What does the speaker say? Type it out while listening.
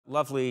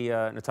Lovely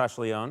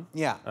Natasha Lyonne.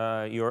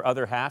 Yeah. Your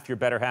other half, your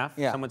better half,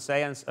 yeah. some would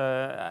say.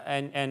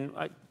 And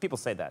people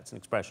say that. It's an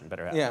expression,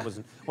 better half. Yeah.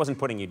 I wasn't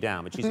putting you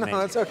down, but she's amazing. No,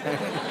 that's okay.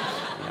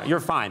 You're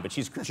fine, but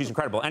she's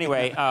incredible.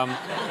 Anyway,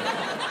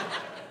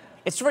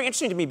 it's very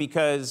interesting to me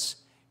because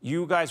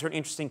you guys are an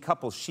interesting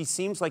couple. She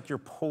seems like your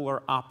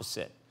polar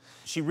opposite.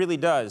 She really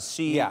does.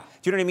 Yeah.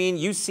 Do you know what I mean?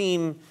 You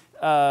seem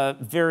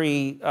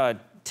very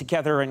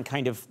together and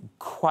kind of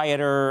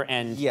quieter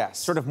and yes.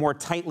 sort of more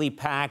tightly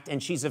packed,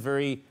 and she's a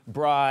very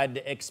broad,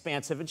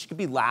 expansive, and she could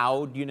be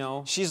loud, you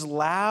know? She's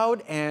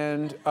loud,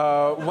 and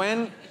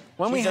when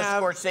we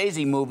have... She's a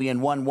Scorsese movie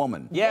in one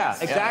woman. Yeah,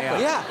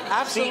 exactly. Yeah,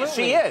 absolutely.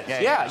 She is,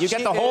 yeah. You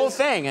get the whole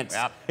thing.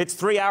 It's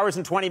 3 hours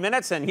and 20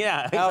 minutes, and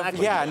yeah,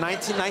 exactly. Yeah,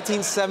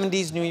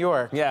 1970s New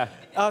York. Yeah.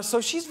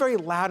 So she's very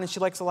loud, and she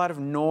likes a lot of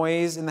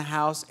noise in the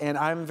house, and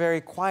I'm very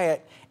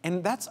quiet.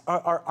 And that's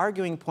our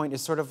arguing point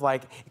is sort of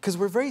like, because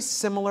we're very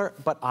similar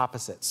but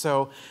opposite.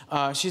 So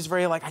she's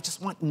very like, I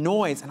just want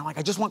noise. And I'm like,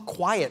 I just want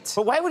quiet.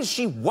 But why would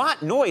she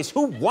want noise?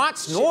 Who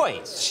wants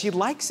noise? She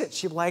likes it.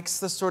 She likes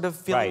the sort of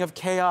feeling of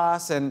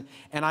chaos. And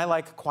I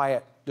like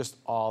quiet just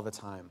all the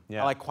time.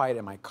 Yeah. I like quiet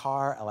in my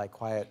car. I like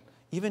quiet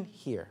even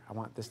here. I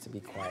want this to be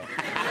quiet.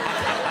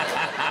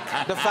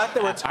 The fact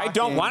that we're talking... I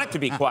don't want it to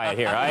be quiet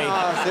here. So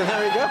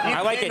there we go.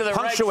 I like it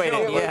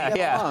punctuated. Right,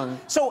 yeah.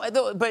 So,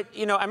 but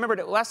you know, I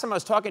remember last time I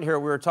was talking to her,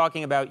 we were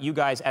talking about you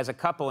guys as a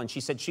couple, and she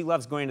said she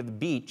loves going to the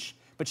beach,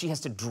 but she has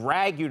to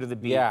drag you to the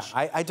beach. Yeah,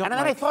 I don't. And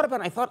then I thought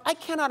about it. I thought I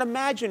cannot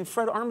imagine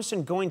Fred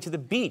Armisen going to the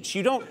beach.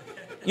 You don't.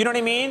 You know what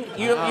I mean?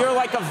 You're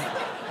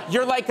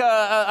like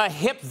a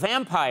hip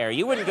vampire.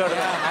 You wouldn't go to.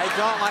 Yeah, I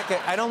don't like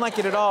it. I don't like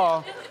it at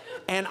all.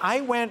 And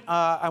I went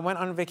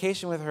on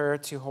vacation with her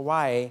to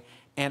Hawaii,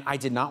 and I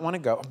did not want to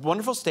go.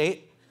 Wonderful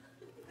state.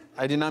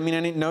 I did not mean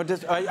any,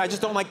 I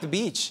just don't like the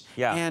beach.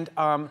 Yeah. And,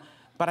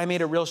 but I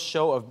made a real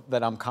show of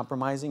that I'm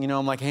compromising. You know,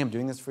 I'm like, hey, I'm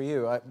doing this for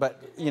you.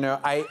 But, you know,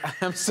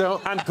 I'm so...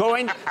 I'm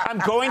going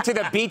to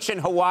the beach in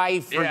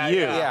Hawaii for you.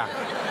 Yeah.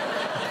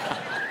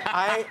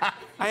 I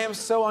am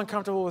so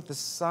uncomfortable with the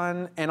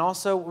sun, and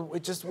also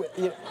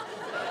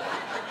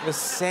the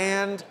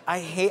sand.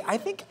 I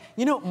think,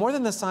 you know, more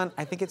than the sun,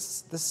 I think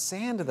it's the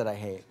sand that I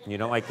hate. You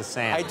don't like the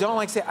sand. I don't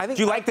like sand. I think.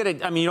 Do you like that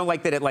it? I mean, you don't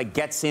like that it like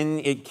gets in.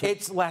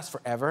 It lasts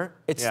forever.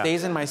 It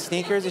stays in my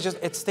sneakers.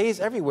 It stays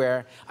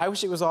everywhere. I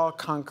wish it was all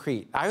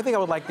concrete. I think I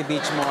would like the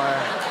beach more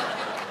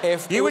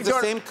if it was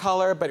the same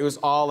color, but it was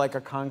all like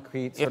a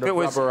concrete sort of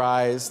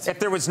rubberized. If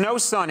there was no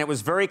sun, it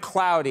was very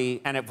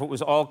cloudy, and if it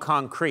was all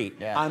concrete.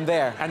 Yeah. I'm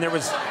there.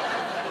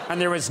 And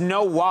there was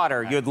no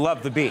water, you'd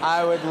love the beach.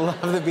 I would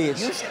love the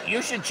beach.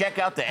 You should check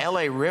out the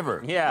LA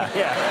River. Yeah. Nice.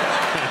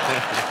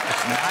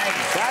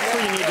 That's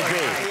where you need to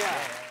be.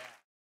 Yeah.